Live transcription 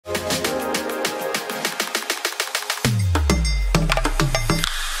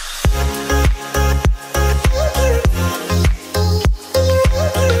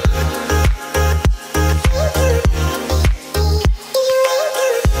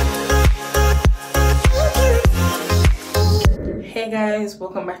guys,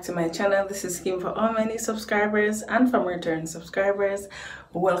 welcome back to my channel. This is Kim for all my new subscribers and from return subscribers.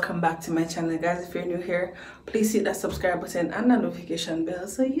 Welcome back to my channel, guys. If you're new here, please hit that subscribe button and the notification bell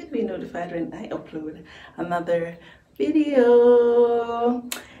so you'll be notified when I upload another video.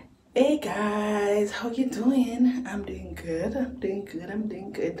 Hey guys, how you doing? I'm doing good. I'm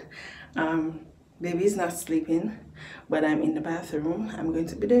doing good. Baby's not sleeping, but I'm in the bathroom. I'm going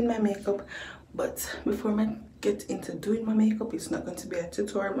to be doing my makeup, but before I get into doing my makeup, it's not going to be a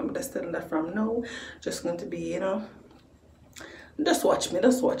tutorial. I'm just telling that from now. Just going to be, you know, just watch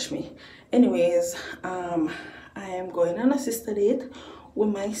me. Anyways, I am going on a sister date with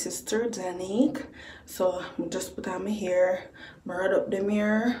my sister Danique. So I just put on my hair, mirrored up the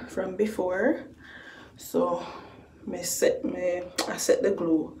mirror from before. So I set the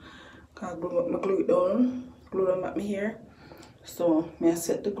glue. I glue it down, glue them at my hair. So I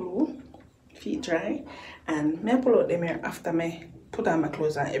set the glue, feet dry, and I pull out the mirror after I put on my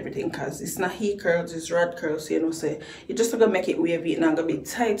clothes and everything, because it's not heat curls, it's rod curls. So, you know, say you just gonna make it wavy, it's not gonna be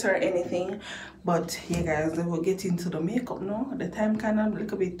tight or anything. But yeah guys, then we'll get into the makeup now. The time kind of a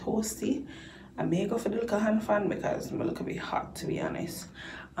little bit toasty. I may go for the little hand fan because I'm a little bit hot, to be honest.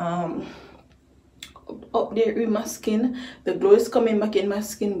 Up there with my skin, the glow is coming back in my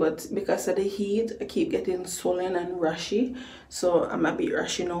skin, but because of the heat I keep getting swollen and rashy. So I'm a bit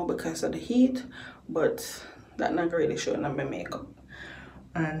rashy now because of the heat, but that's not really showing on my makeup.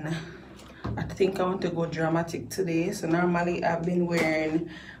 And I think I want to go dramatic today. So normally I've been wearing,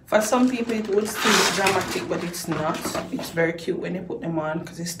 for some people it would still be dramatic, but it's not. It's very cute when you put them on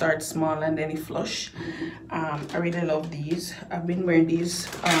because it starts small and then it flush. I really love these. I've been wearing these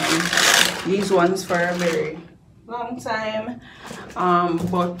ones for a very long time,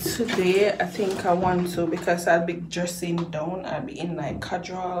 but today I think I want to, because I'll be dressing down, I'll be in like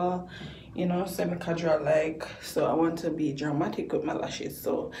casual, you know, semi-casual like. So I want to be dramatic with my lashes,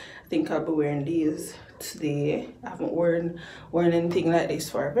 so I think I'll be wearing these today. I haven't worn anything like this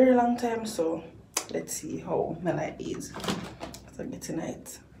for a very long time, so let's see how my light is. So get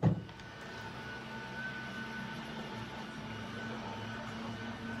tonight.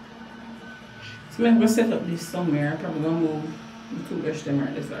 So I'm gonna set up this somewhere. I'm probably gonna move the toothbrush them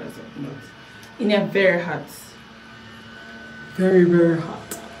right this or something, but in a very hot, very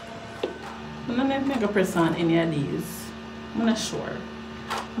hot. I'm not make a press on any of these. I'm not sure.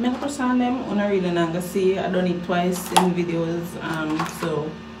 I'm not press on them. I'm not really not gonna see. I done it twice in videos,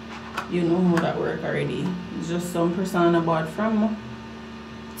 so you know how that work already. It's just some person I bought from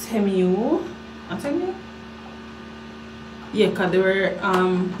Temu. Temu? Yeah, because they were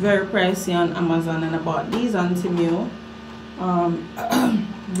very pricey on Amazon, and I bought these on Temu.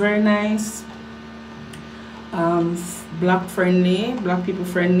 Very nice. Black people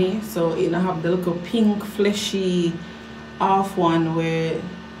friendly. So you know, have the little pink fleshy off one where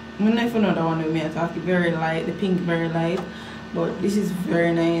I don't know if you know that one with me. I thought very light, the pink very light, but this is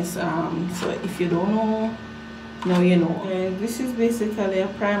very nice. So if you don't know, now you know. This is basically a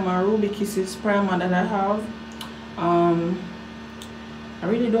primer, Ruby Kisses primer that I have. I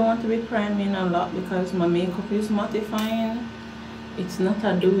really don't want to be priming a lot because my makeup is mattifying. It's not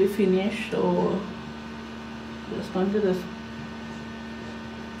a dewy finish, so just going to just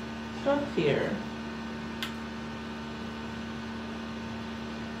start here.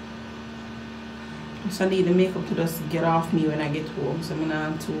 So I need the makeup to just get off me when I get home, so I'm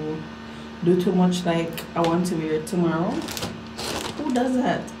not to do too much like I want to wear it tomorrow. Who does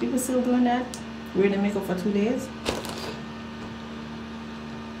that? People still doing that? Wear the makeup for 2 days?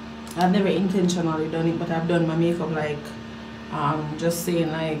 I've never intentionally done it, but I've done my makeup like just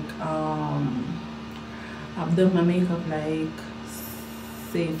saying like I've done my makeup like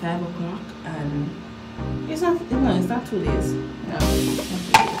say 5 o'clock, and it's not 2 days. No, it's not 2 days.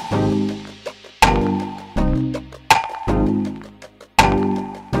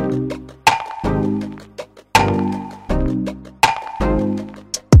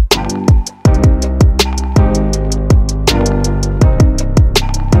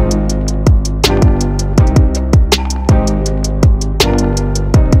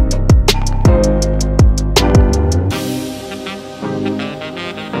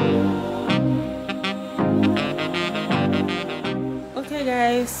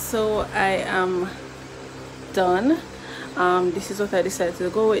 So I am done. This is what I decided to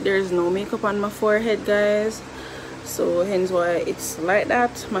go with. There's no makeup on my forehead, guys, so hence why it's like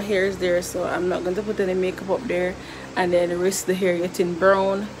that. My hair is there, so I'm not going to put any makeup up there, and then the rest of the hair getting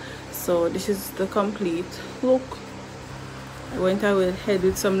brown. So this is the complete look. I went ahead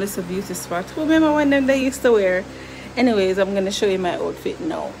with some little beauty spot. Remember when them they used to wear? Anyways, I'm going to show you my outfit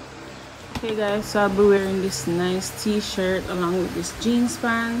now. Hey guys, so I'll be wearing this nice t-shirt along with this jeans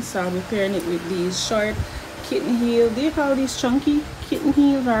pants. So I'll be pairing it with these short kitten heel. Do you call these chunky kitten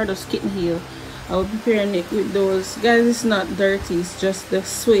heels or those kitten heel? I'll be pairing it with those. Guys, it's not dirty, it's just the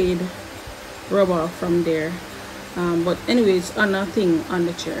suede rubber from there. But anyways, on a thing on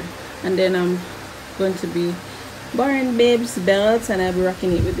the chair. And then I'm going to be borrowing Babe's belt, and I'll be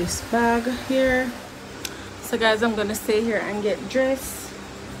rocking it with this bag here. So guys, I'm gonna stay here and get dressed.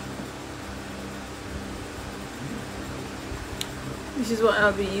 This is what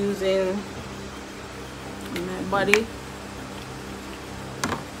I'll be using in my body.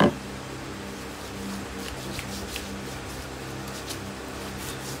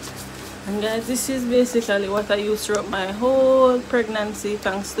 And guys, this is basically what I used throughout my whole pregnancy,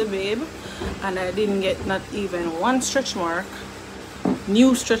 thanks to Babe. And I didn't get not even one stretch mark.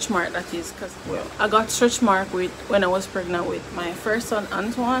 New stretch mark, that is, because well, I got stretch mark with when I was pregnant with my first son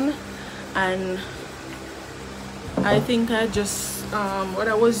Antoine, and I think I just what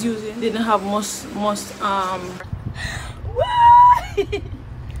I was using didn't have most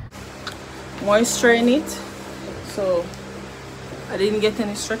moisture in it, so I didn't get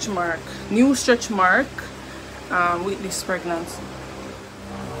any stretch mark, new stretch mark with this pregnancy.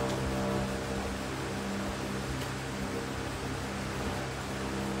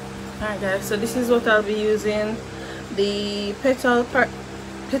 Alright guys, so this is what I'll be using. The Petal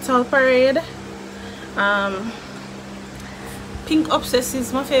Parade. Pink Obsess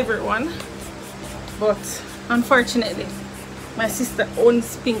is my favorite one, but unfortunately my sister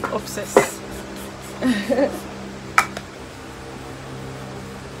owns Pink Obsess.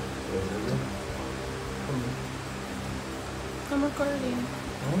 I'm recording.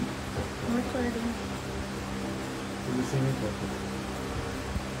 I'm recording.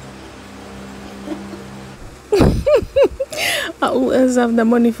 Who else have the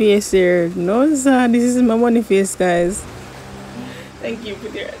money face here? No sir, this is my money face, guys. Thank you for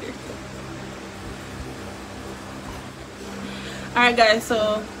the idea. Alright guys,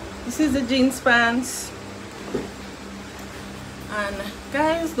 so this is the jeans pants, and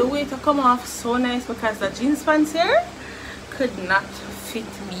guys, the way to come off so nice because the jeans pants here could not fit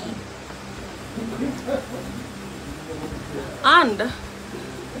me. And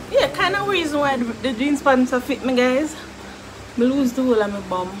yeah, kind of reason why the jeans pants are fit me, guys. I lose the whole of my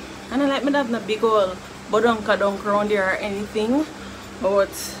bum, and I like me to have a big hole bodonka dunk around there or anything,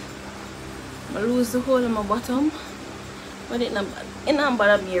 but I lose the whole of my bottom. But it not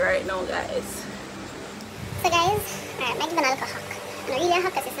bother me right now, guys. So guys, alright, my give an alcohol. And I really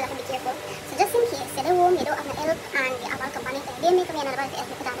have to still have to be careful. So just in case you're at home, you don't have no help, and you have alcohol bonnet, then make me another bonnet to help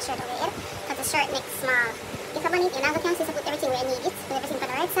me put on the shirt over here, because the shirt makes small. If a bonnet, you're not going to see, so put everything where you need it. Put everything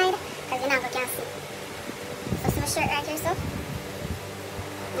on the right side, because you're not going to see. So see my shirt right here, so.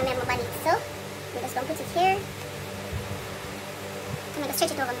 And I have my bonnet, so. I'm just going to put it here. I'm going to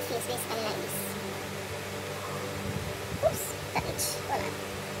stretch it over my face, basically like this. Oops, that itch. Hold on.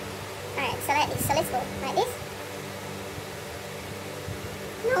 Alright, so like this. So let's go. Like this.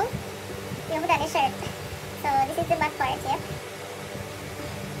 No, you put on the shirt. So this is the back part here.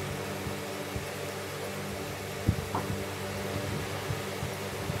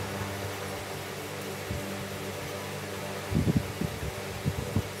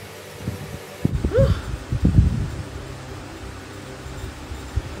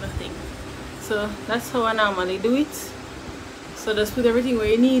 Nothing. So that's how I normally do it. So just put everything where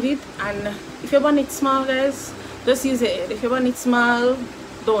you need it, and if your bonnet small, guys, just use it. If your bonnet small,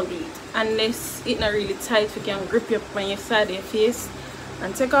 don't do it unless it's not really tight. You can grip you up on your side of your face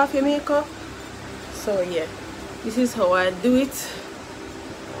and take off your makeup. So yeah, this is how I do it.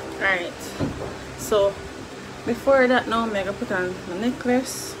 Alright, so before that, now I'm gonna put on the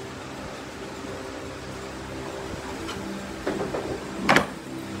necklace.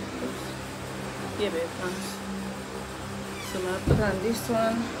 Yeah, babe, thanks. So I'm gonna put on this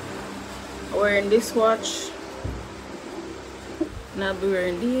one. I'm wearing this watch, and I'll be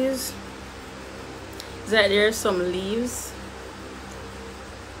wearing these. Is that there's some leaves.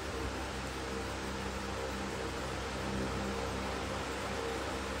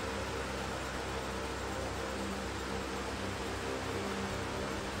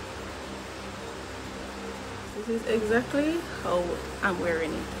 This is exactly how I'm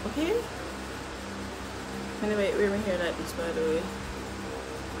wearing it, okay? Anyway, wear my hair like this, by the way.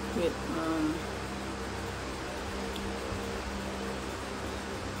 With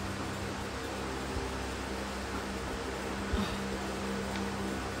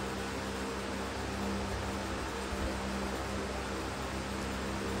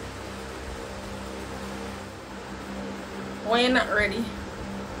why you're not ready?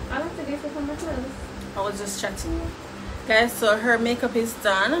 I like to do this on my clothes. I was just chatting. Guys, so her makeup is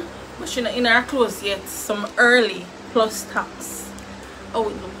done, but she's not in her clothes yet. Some early plus tops. Oh,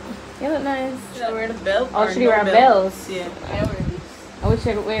 look. You look nice. Should I wear the belt? Oh, or should you no wear belt? bells? Yeah, I wear these. I wish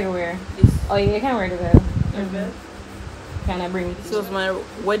I could wear. This. Oh, yeah, you can wear the bell. Belt. Can I bring it? This was my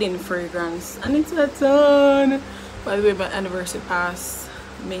wedding fragrance, and it's a ton. By the way, my anniversary passed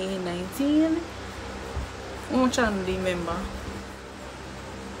May 19. I'm trying to remember.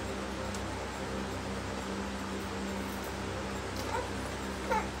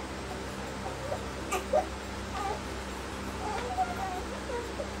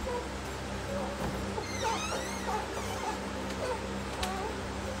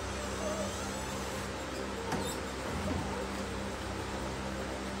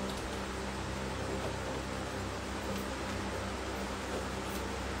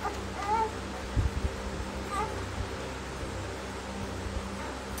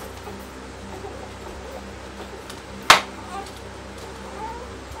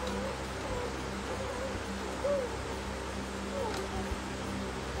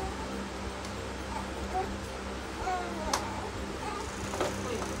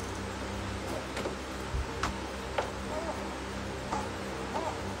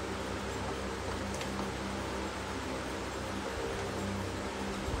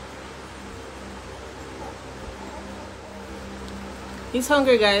 He's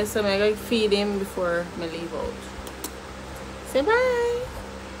hungry, guys, so I'm gonna feed him before I leave out. Say bye.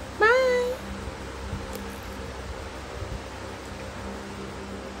 Bye.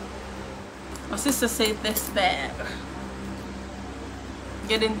 My sister said this bag.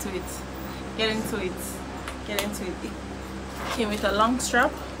 Get into it. Get into it. Get into it. It came with a long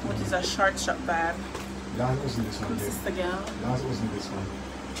strap, which is a short strap bag. Last wasn't this one, Sister girl. Last wasn't this one.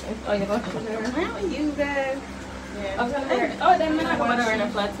 Oh, you got it. How are you guys? Yeah. Oh, then I'm not going to wear the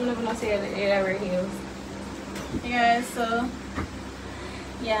flats. I'm not going to say that I wear heels. Yeah, so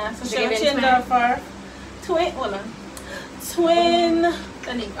yeah, so They she'll give it change twin. off our twin. Hold on. Twin.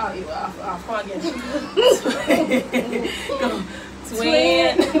 Oh, you off. Come again. Go.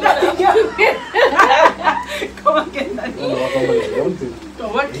 Twin. Come again, Danny. Go,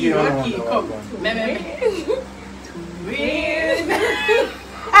 worky. Come. Me. Twin.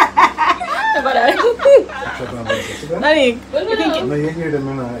 Danny,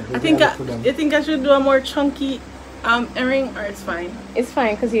 you think I should do a more chunky earring, or it's fine? It's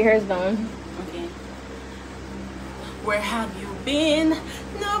fine because your hair's done. Okay. Where have you been?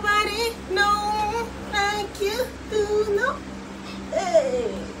 Nobody know like you do. No.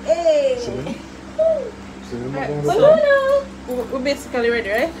 Hey. Alright, so we're basically ready,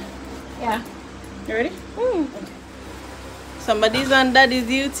 right? Yeah. You ready? Okay. Somebody's on daddy's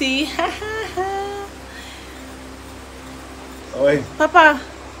duty. Oi. Papa.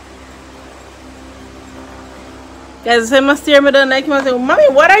 Guys, I must steer me down like him and say, Mommy,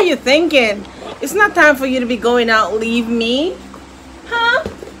 what are you thinking? It's not time for you to be going out. Leave me. Huh?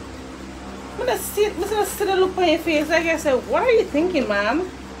 I'm gonna sit and look on your face like I said, what are you thinking,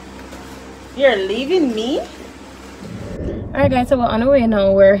 Mom? You're leaving me? Alright guys, so we're on the way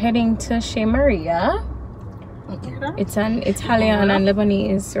now. We're heading to Chez Maria. It's an Italian and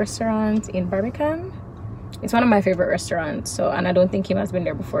Lebanese restaurant in Barbican. It's one of my favorite restaurants, and I don't think Kim has been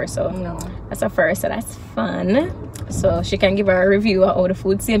there before, so No. that's a first, so that's fun. So she can give her a review of how the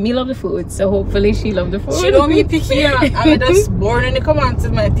food. See, me love the food, so hopefully she love the food. She don't be picky. I'm just bored when it come on to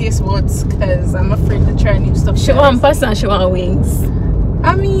my taste buds because I'm afraid to try new stuff. She want pasta and she want wings.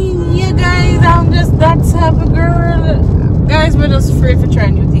 I mean, yeah, guys, I'm just that type of girl. Guys, we're just afraid to try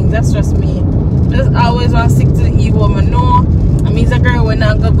new things. That's just me. Just always want to stick to the evil. I know I'm a girl when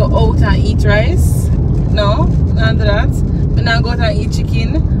I go out and eat rice. No, not that. When I go out and eat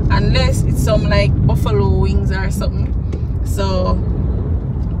chicken, unless it's some like buffalo wings or something. So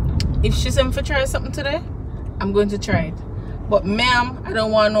if she said to try something today, I'm going to try it. But ma'am, I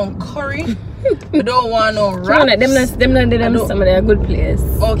don't want no curry. I don't want no wraps. Them some of their good place.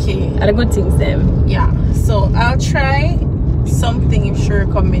 Okay. Are the good things them. Yeah. So I'll try something if she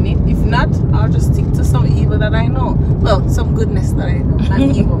recommend it. If not, I'll just stick to some evil that I know. Well, some goodness that I know, not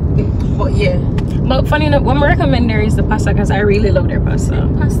evil. But yeah. But funny enough, what I recommend there is the pasta because I really love their pasta.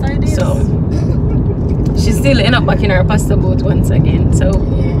 Pasta it is. So she's still end up back in her pasta boat once again. So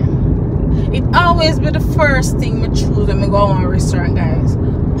yeah. It always be the first thing I choose when I go on a restaurant, guys.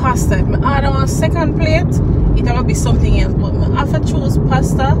 Pasta. If I order on second plate, it will be something else. But I have to choose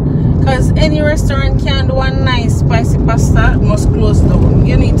pasta because any restaurant can do one nice spicy pasta, it must close down.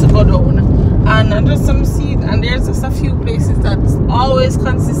 You need to go down. And I just some see, and there's just a few places that's always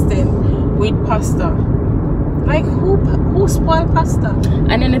consistent with pasta. Like who spoiled pasta?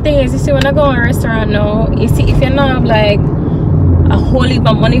 And then the thing is, you see, when I go to a restaurant now, you see, if you don't have like a whole heap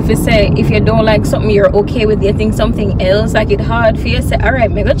of money, if you don't like something, you're okay with getting something else, like it's hard for you to say,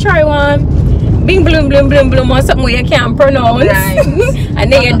 alright, maybe try one bing bloom bloom bloom bloom or something where you can't pronounce. Right.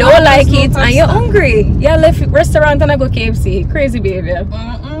 And then you don't like it and you're hungry. You left restaurant and I go KFC. Crazy behavior.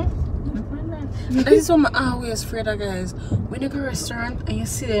 That is what I'm always afraid of, guys. When you go to a restaurant and you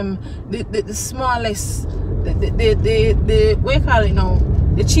see them, the smallest, the what you call it now,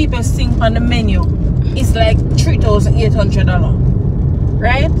 the cheapest thing on the menu is like $3,800,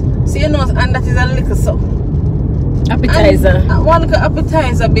 right? So you know, and that is a little something. Appetizer. And one little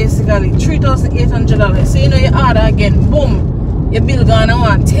appetizer basically $3,800. So you know, you order again, boom, your bill gonna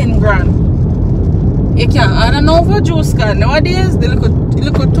want 10 grand. You can't order no for juice card nowadays. The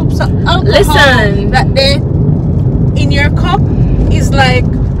little tubs of alcohol that they in your cup is like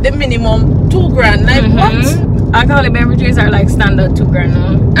the minimum 2 grand. Like what? Alcoholic beverages are like standard 2 grand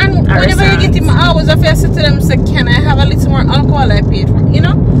now. And whenever you get him, I always have to say to them, say, can I have a little more alcohol I paid for? You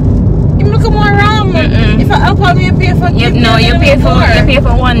know? You look more wrong. If I alcohol you pay for, you pay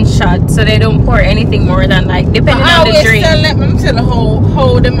for one shot, so they don't pour anything more than like depending on the drink. Let them tell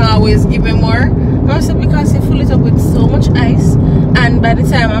how them always give me more. Also because you fill it up with so much ice, and by the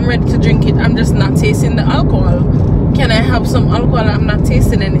time I'm ready to drink it, I'm just not tasting the alcohol. Can I have some alcohol? I'm not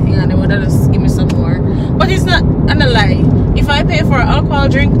tasting anything, and they would just give me some more. But it's not a lie. If I pay for an alcohol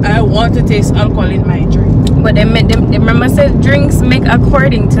drink, I want to taste alcohol in my drink. But they remember said drinks make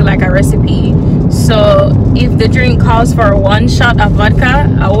according to like a recipe. So if the drink calls for 1 shot of vodka,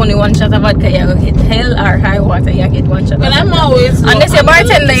 only 1 shot of vodka, you hit hell or high water, you get 1 shot. Well, of I'm vodka. always. And they say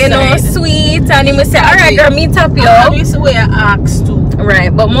bartender, you know, sweet, and he must say, alright, girl, me top you up. That's the way I ask too.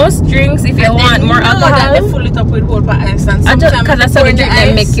 Right, but most drinks, if you want more alcohol, that they fill it up with whole ice, and sometimes because that's how they drink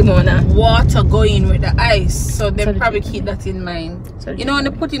them make kimono. Water go in with the ice, so they probably keep that in mind. So you know, when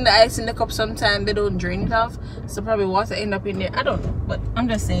they put in the ice in the cup, sometimes they don't drain it off, so probably water end up in there. I don't know, but I'm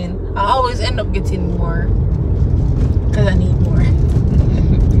just saying, I always end up getting more because I need more.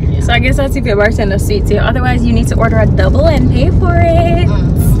 So I guess that's if your bartender sweet to you. Otherwise, you need to order a double and pay for it.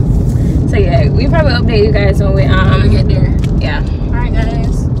 So yeah, we probably update you guys when we get there. Yeah. Alright,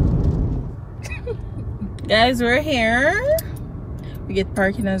 guys. Guys, we're here. We get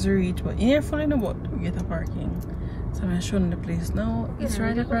parking as we reach, but in here fully in the boat, we get a parking. So I'm gonna show them the place now. It's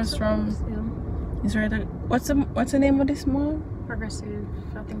right across from. It's right. What's the name of this mall? Progressive.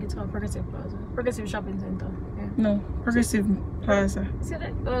 I think it's called Progressive Plaza. Progressive Shopping Center. Yeah. No, Progressive Plaza. See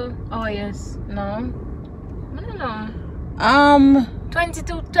that? Oh yes. No. No.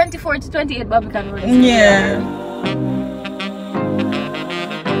 24 to 28 Barbican Road. Yeah.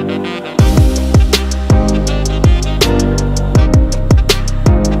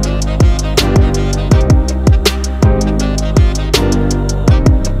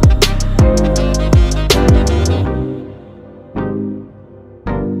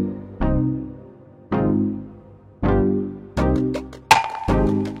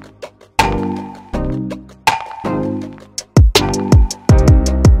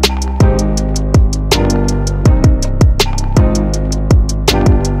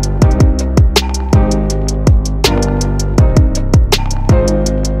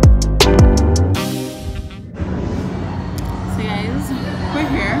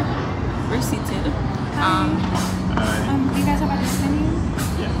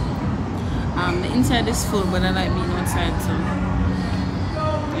 Inside is full, but I like being outside, so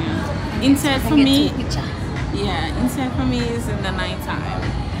yeah. Inside for me, inside for me is in the night time,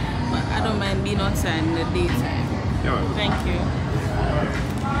 but I don't mind being outside in the daytime. Thank you.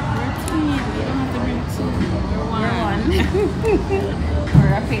 We're two. You don't have to bring two. We're one.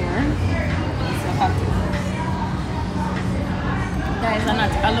 We're up here. So happy. Guys, I'm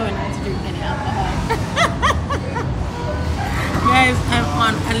not allowing her to drink any alcohol. Guys, I'm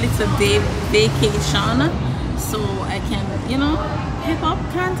on a little day vacation, so I can, you know, hip up,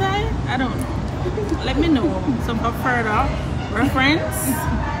 can't I? I don't know. Let me know. Some further reference,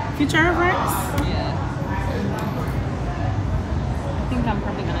 future reference. Yeah. I think I'm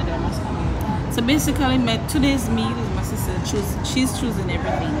probably gonna do a Moscow. So basically, today's meal is my sister she's choosing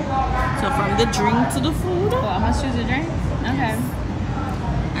everything. So from the drink to the food. Oh, I must choose a drink. Okay.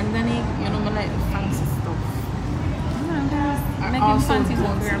 And then you know, I like fancy stuff. Making also fancy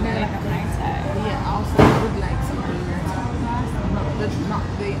stuff here, maybe like a night side. Yeah, also I would like something not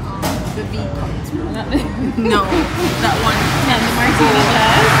the V cups. No, that one. And the martini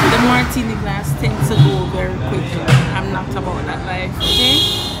glass. The martini glass tends to go very quickly. I'm not about that life, okay?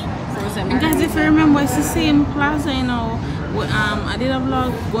 And guys, if you remember, it's the same plaza, you know. I did a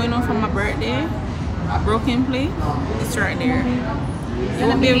vlog going on for my birthday. a broken plate, it's right there. You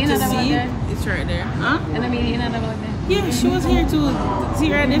won't be able to see it. It's right there. Huh? And I mean, you know about that. Yeah, she was here too.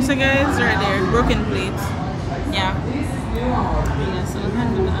 See right there, so guys, it's right there. Broken plate. Yeah. Yeah, so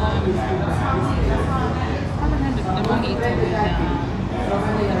handle the mojito with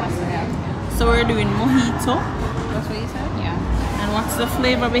So we're doing mojito. That's what you said? Yeah. And what's the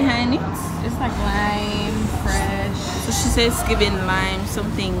flavor behind it? It's like lime, fresh. So she says giving lime,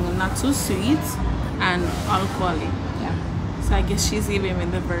 something not too sweet, and alcoholic. Yeah. So I guess she's giving me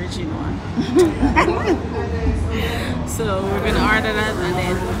the virgin one. So we're gonna order that, and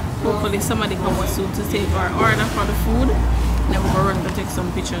then hopefully somebody comes soon to take our order for the food. And then we're gonna run to take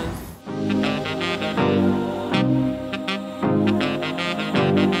some pictures.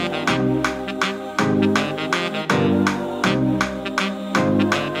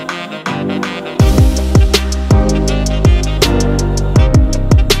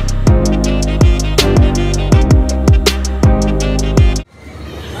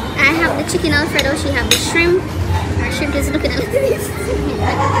 Chicken Alfredo, she have the shrimp. Our shrimp is looking at this.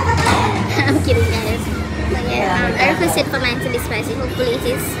 I'm kidding, guys. But yeah, I requested for mine to be spicy. Hopefully it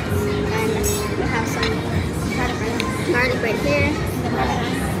is. And we have some garlic bread here.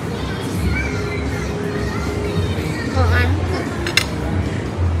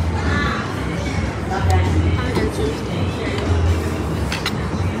 Parmesan cheese.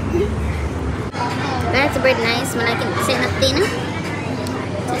 That's bread nice. I like it. Say nothing.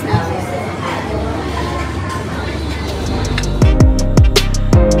 Just nice.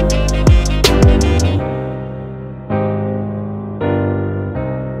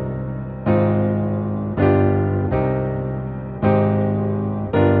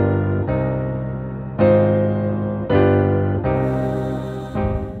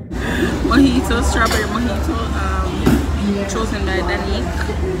 Mojito, strawberry mojito, chosen by Danique.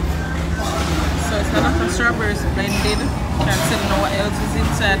 So it's a lot of strawberries blended. Can't tell know what else is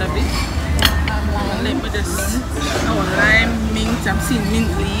inside of it. Let me just lime, mint. I'm seeing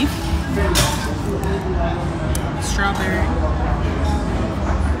mint leaf, strawberry.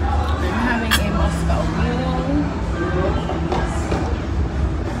 I'm having a Moscow Mule.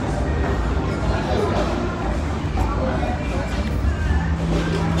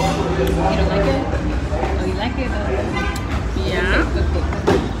 You don't like it? Oh, you like it? Yeah.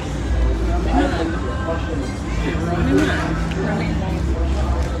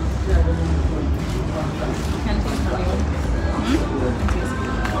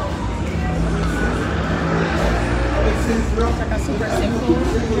 It's like a super simple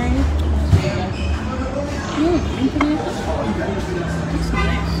drink.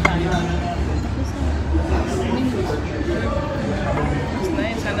 It's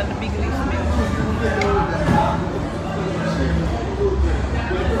nice, and then the big leaf milk.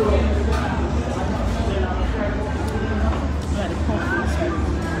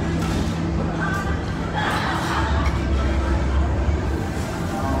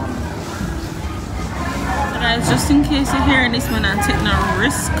 Guys, just in case you're hearing this man and take no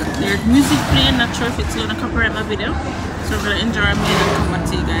risk, there's music playing, not sure if it's gonna copyright my video, so we're gonna enjoy our meal and come back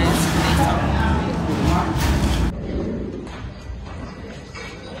to you guys later.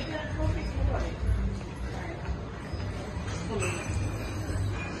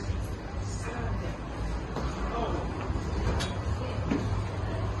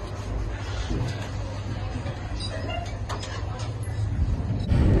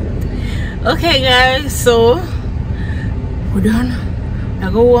 Okay guys, so we're done.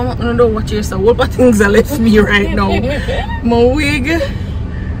 I go warm up. I don't know what you're saying. What things are left me right now. My wig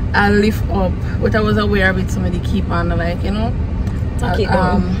I lift up, but I was aware of it, somebody keep on like, you know,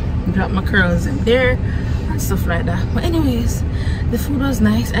 drop my curls in there and stuff like that. But anyways, the food was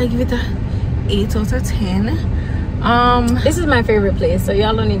nice. I give it a 8 out of 10. This is my favorite place, so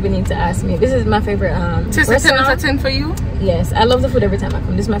y'all don't even need to ask me. This is my favorite so it's a 10 out of 10 for you? Yes, I love the food every time I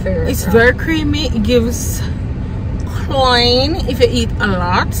come. This is my favorite It's restaurant. very creamy. It gives clean if you eat a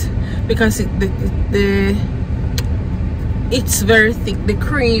lot, because it's very thick. The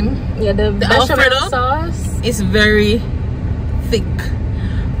cream, yeah, the Alfredo sauce is very thick,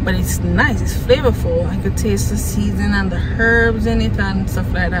 but it's nice. It's flavorful. I could taste the seasoning and the herbs in it and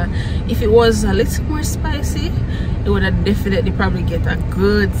stuff like that. If it was a little more spicy, it would have definitely probably get a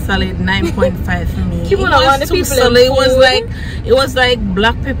good solid 9.5 for me. It was too solid. It was like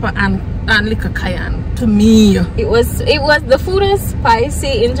black pepper and liquor cayenne to me. It was the food is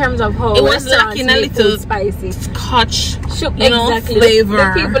spicy in terms of how it was lacking a little spicy scotch, you know, exactly. Flavor.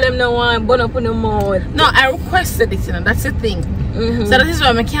 The people them no want bun up in the mouth. No, I requested it, you know, that's the thing. So that is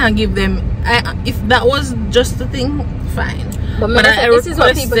why I can't give them. If that was just the thing, fine. But I this is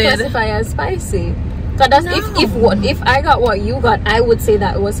what people classify as spicy. So that's if I got what you got, I would say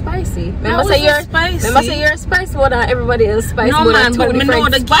that it was spicy. Remember say you're spicy. Remember say you're spicy more than everybody else spicy. No man, but I know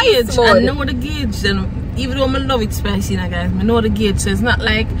the gauge. Mode. I know the gauge. And even though I love it spicy, now guys, I know the gauge. So it's not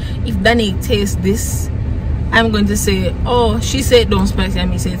like if Danny tastes this, I'm going to say, oh, she said don't spicy,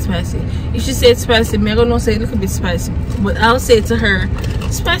 and me say it's spicy. If she said spicy, me gonna say a little bit spicy. But I'll say to her,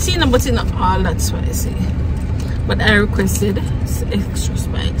 spicy, no, but it's not all that spicy. But I requested extra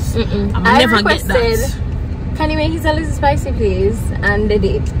spice. I never get that. Can you make it a little spicy, please? And they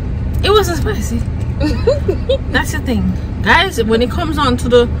did. It wasn't spicy. That's the thing, guys. When it comes on to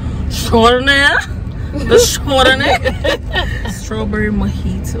the Chardonnay, strawberry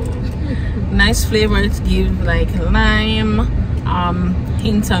mojito, nice flavor. It gives like lime,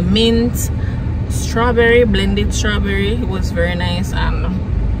 hint of mint, strawberry, blended strawberry. It was very nice, and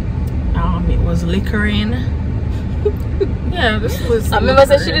it was liquoring. Yeah, this was. I remember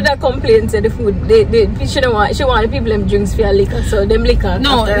say she did a complaint to the food. She want people them drinks for liquor, so them liquor.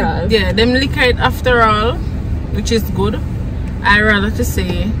 No, after all. Yeah, them liquor it after all, which is good. I rather to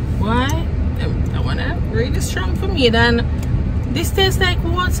say why I wanna really strong for me than this tastes like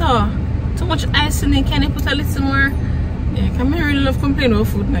water. Too much ice in it. Can I put a little more? Yeah, I really love complaining about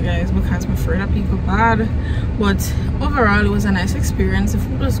food now, guys, because I'm afraid that people bad. But overall, it was a nice experience. The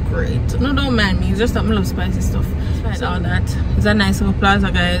food was great. No, don't mind me. It's just that I love spicy stuff. Despite all that, it's a nice little plaza,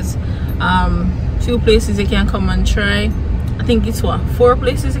 guys. Few places you can come and try. I think it's what, 4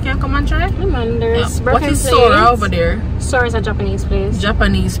 places you can come and try. Man, there's what is Sora over there? Sora is a Japanese place.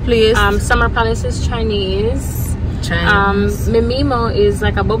 Japanese place. Summer Palace is Chinese. Mimimo is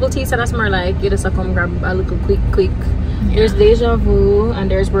like a bubble tea, so that's more like you just come grab a little quick. Yeah. There's Deja Vu and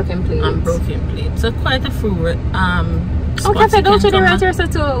there's Broken Plate. So quite a few Cafe Dolce de Rosa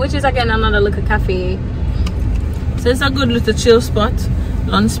too, which is again another little cafe. So it's a good little chill spot,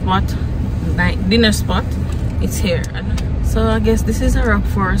 lunch spot, dinner spot. It's here. So I guess this is a wrap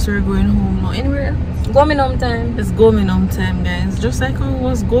for us. We're going home now. Anywhere? Going home time. It's going home time, guys. Just like it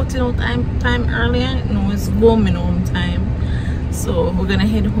was going time earlier. No, it's going home time. So we're gonna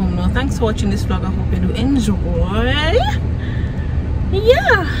head home now. Thanks for watching this vlog. I hope you do enjoy.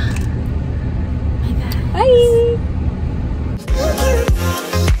 Yeah. Bye guys. Bye.